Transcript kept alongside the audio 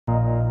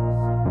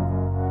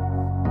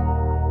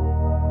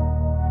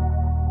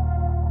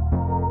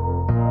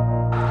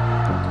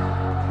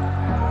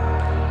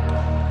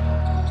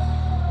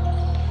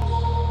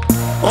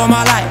All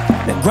my life,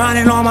 been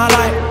grinding all my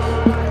life.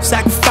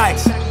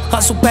 Sacrifice,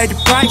 hustle paid the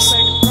price.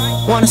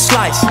 Want a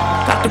slice,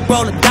 got to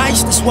roll the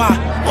dice, that's why.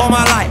 All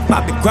my life,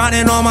 I've been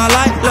grinding all my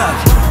life. Look,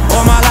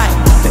 all my life,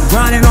 been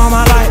grinding all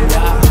my life.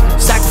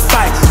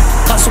 Sacrifice,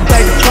 hustle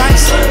paid the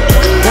price.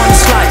 Want a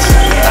slice,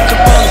 got to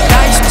roll the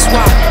dice, that's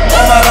why.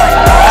 All my life,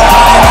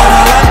 grinding all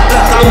my life.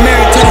 Look, I'm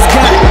married to this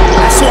guy,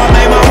 that's who I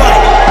made my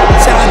wife.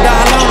 Till I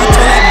die alone, I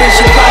told that bitch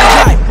she probably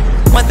right.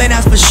 One thing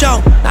that's for sure,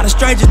 not a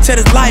stranger to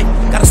this life.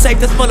 Got a safe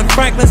that's full of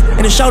Franklins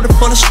and a shoulder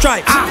full of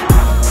stripes. I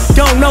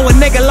don't know a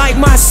nigga like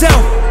myself.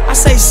 I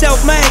say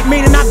self-made,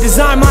 meaning I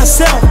design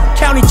myself.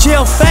 County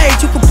jail fade,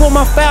 you can pull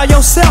my foul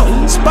yourself.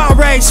 Spot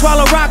raid,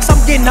 swallow rocks,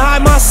 I'm getting high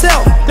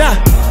myself. Nah,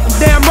 I'm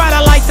damn right,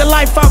 I like the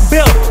life I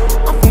built.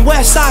 I'm from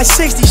West Side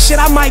 60, shit,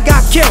 I might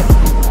got killed.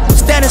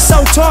 Standing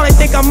so tall, they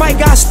think I might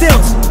got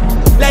stills.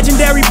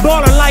 Legendary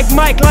baller like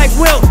Mike, like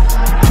Wilt.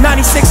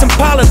 96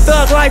 Impala,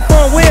 thug life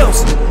on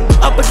wheels.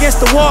 Up against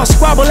the wall,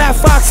 squabble at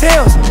Fox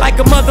Hills. Like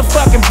a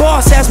motherfucking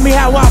boss, ask me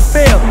how I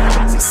feel.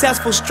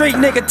 Successful street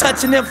nigga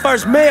touching them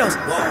first meals.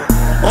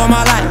 All my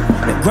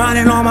life, been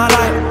grinding all my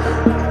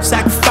life.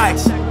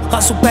 Sacrifice,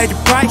 hustle paid the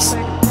price.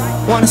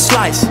 Want a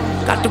slice,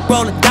 got to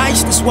roll the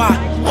dice, that's why.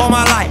 All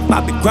my life,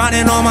 I've been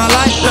grinding all my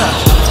life.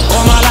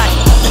 All my life,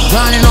 been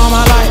grinding all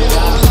my life.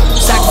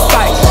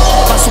 Sacrifice,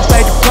 hustle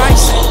paid the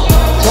price.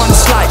 Want a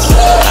slice,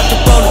 got to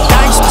roll the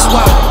dice, that's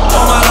why.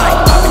 All my life,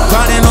 I've been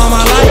grinding all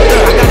my life.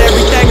 I got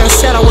everything I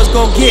said I was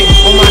gon' get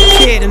on my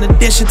kid. In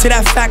addition to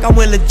that fact, I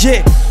went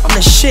legit. I'm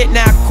the shit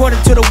now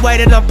according to the way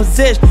that I'm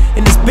positioned.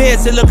 In this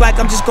biz, it look like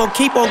I'm just gon'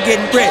 keep on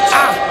getting rich.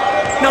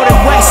 Know that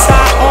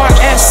Westside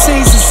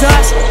RSCs is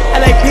us.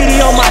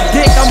 LAPD on my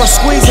dick, I'ma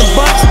squeeze and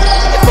bust.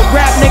 If a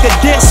rap nigga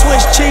did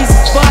switch cheese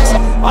and bust.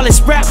 All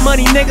this rap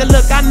money, nigga,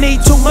 look, I need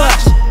too much.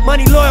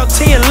 Money,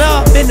 loyalty, and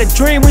love, in the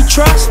dream we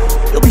trust.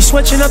 You'll be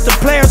switching up the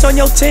players on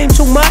your team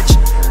too much.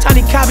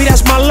 Tiny copy,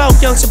 that's my low,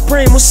 Young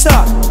Supreme, what's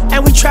up?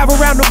 And we travel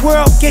around the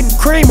world getting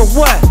cream or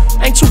what?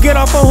 Ain't you get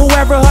off on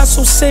whoever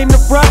hustle seem to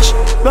rush?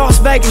 Las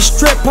Vegas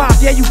strip pop,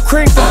 yeah, you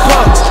cream for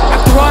bucks.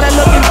 After all that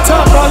looking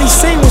tough, all he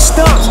seen was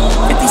stunts.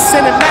 50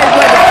 Cent and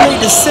Mayweather plead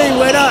to sing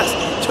with us.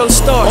 True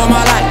story. All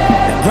my life,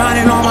 been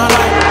grinding all my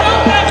life.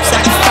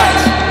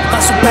 Sacrifice,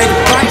 hustle pay the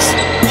price.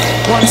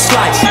 One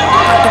slice,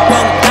 got to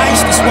roll the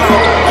dice, that's why.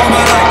 All my